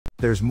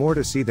There's more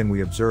to see than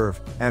we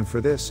observe, and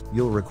for this,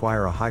 you'll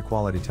require a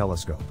high-quality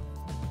telescope.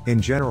 In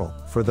general,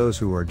 for those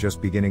who are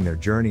just beginning their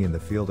journey in the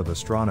field of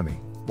astronomy,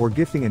 or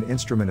gifting an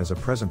instrument as a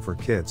present for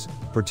kids,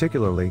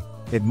 particularly,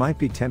 it might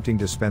be tempting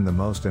to spend the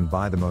most and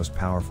buy the most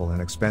powerful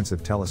and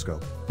expensive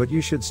telescope, but you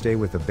should stay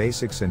with the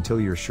basics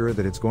until you're sure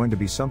that it's going to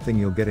be something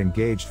you'll get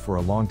engaged for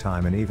a long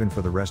time and even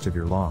for the rest of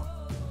your long.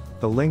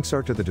 The links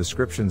are to the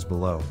descriptions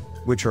below,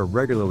 which are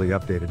regularly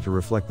updated to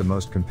reflect the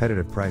most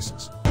competitive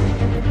prices.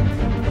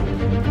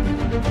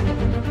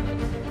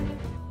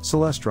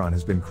 Celestron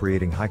has been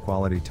creating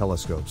high-quality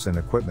telescopes and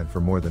equipment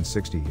for more than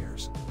 60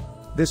 years.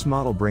 This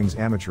model brings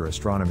amateur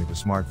astronomy to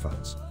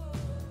smartphones.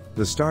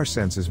 The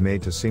StarSense is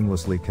made to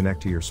seamlessly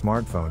connect to your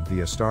smartphone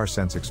via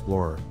StarSense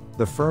Explorer,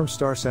 the firm's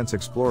StarSense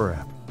Explorer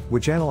app,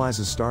 which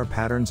analyzes star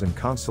patterns and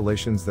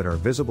constellations that are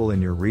visible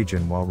in your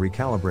region while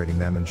recalibrating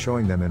them and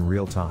showing them in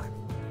real time.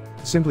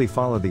 Simply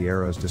follow the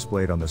arrows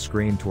displayed on the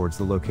screen towards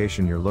the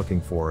location you're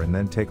looking for and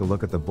then take a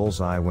look at the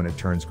bullseye when it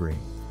turns green.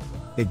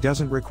 It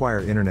doesn't require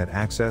internet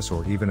access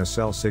or even a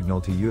cell signal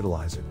to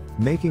utilize it,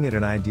 making it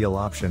an ideal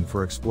option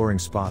for exploring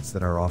spots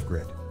that are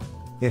off-grid.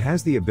 It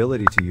has the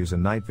ability to use a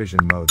night vision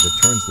mode that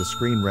turns the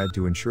screen red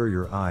to ensure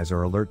your eyes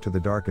are alert to the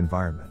dark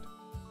environment.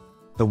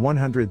 The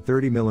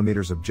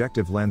 130mm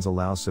objective lens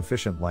allows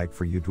sufficient light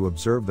for you to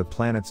observe the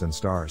planets and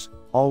stars,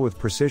 all with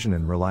precision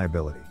and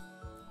reliability.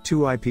 Two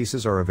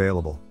eyepieces are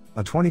available,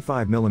 a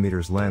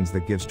 25mm lens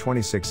that gives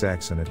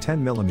 26x and a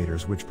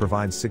 10mm which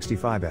provides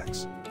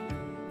 65x.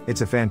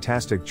 It's a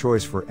fantastic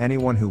choice for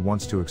anyone who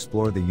wants to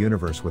explore the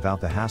universe without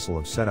the hassle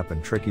of setup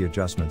and tricky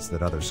adjustments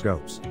that other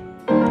scopes.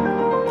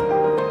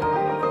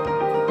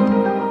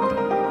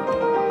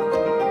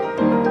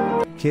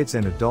 Kids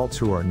and adults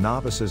who are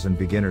novices and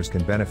beginners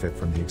can benefit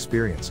from the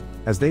experience,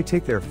 as they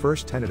take their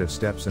first tentative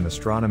steps in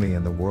astronomy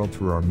and the world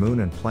through our moon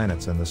and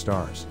planets and the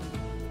stars.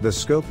 The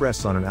scope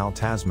rests on an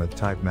altazimuth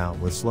type mount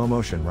with slow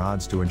motion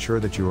rods to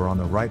ensure that you are on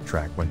the right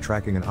track when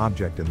tracking an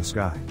object in the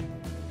sky.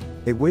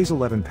 It weighs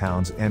 11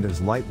 pounds and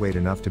is lightweight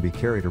enough to be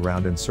carried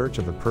around in search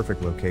of the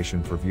perfect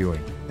location for viewing,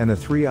 and the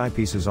three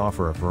eyepieces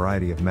offer a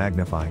variety of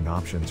magnifying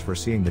options for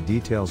seeing the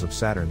details of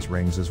Saturn's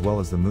rings as well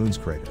as the moon's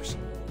craters.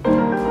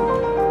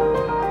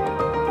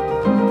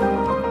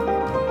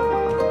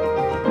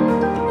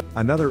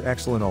 Another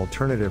excellent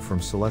alternative from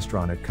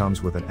Celestron, it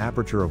comes with an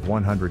aperture of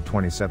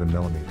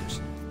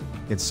 127mm.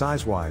 Its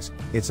size-wise,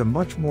 it's a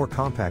much more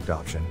compact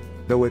option,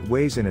 though it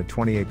weighs in at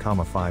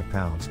 28.5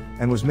 pounds,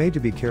 and was made to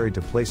be carried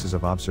to places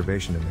of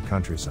observation in the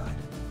countryside.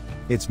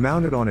 It's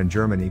mounted on a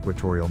German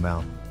equatorial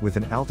mount, with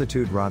an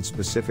altitude rod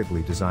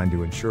specifically designed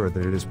to ensure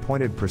that it is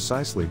pointed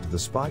precisely to the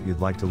spot you'd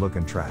like to look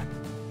and track.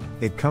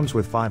 It comes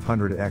with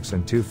 500x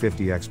and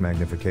 250x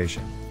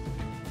magnification.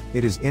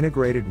 It is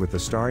integrated with the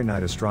Starry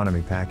Night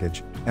Astronomy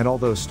package, and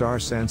although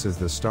StarSense is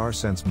the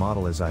StarSense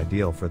model is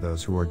ideal for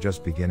those who are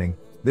just beginning,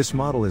 this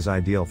model is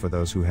ideal for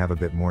those who have a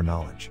bit more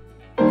knowledge.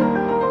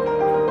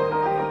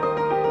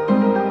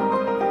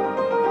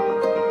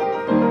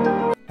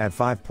 At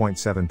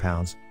 5.7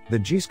 pounds, the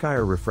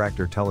Gskyer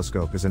Refractor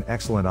telescope is an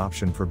excellent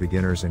option for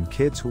beginners and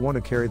kids who want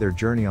to carry their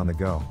journey on the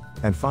go,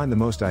 and find the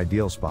most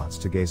ideal spots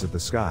to gaze at the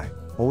sky,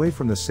 away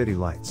from the city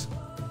lights.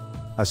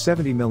 A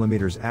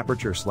 70mm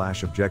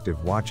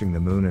aperture/objective watching the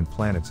moon and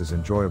planets is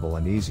enjoyable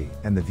and easy,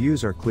 and the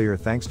views are clear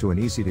thanks to an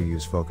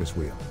easy-to-use focus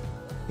wheel.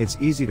 It's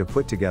easy to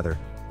put together,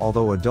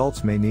 although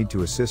adults may need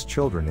to assist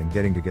children in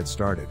get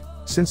started,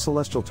 since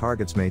celestial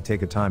targets may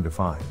take a time to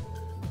find.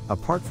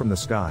 Apart from the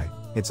sky,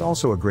 it's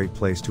also a great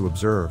place to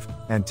observe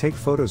and take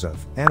photos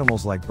of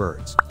animals like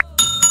birds.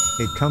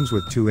 It comes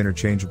with two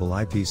interchangeable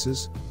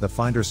eyepieces, the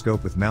finder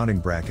scope with mounting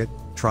bracket,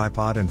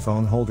 tripod and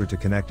phone holder to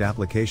connect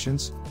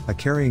applications, a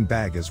carrying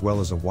bag as well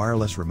as a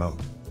wireless remote.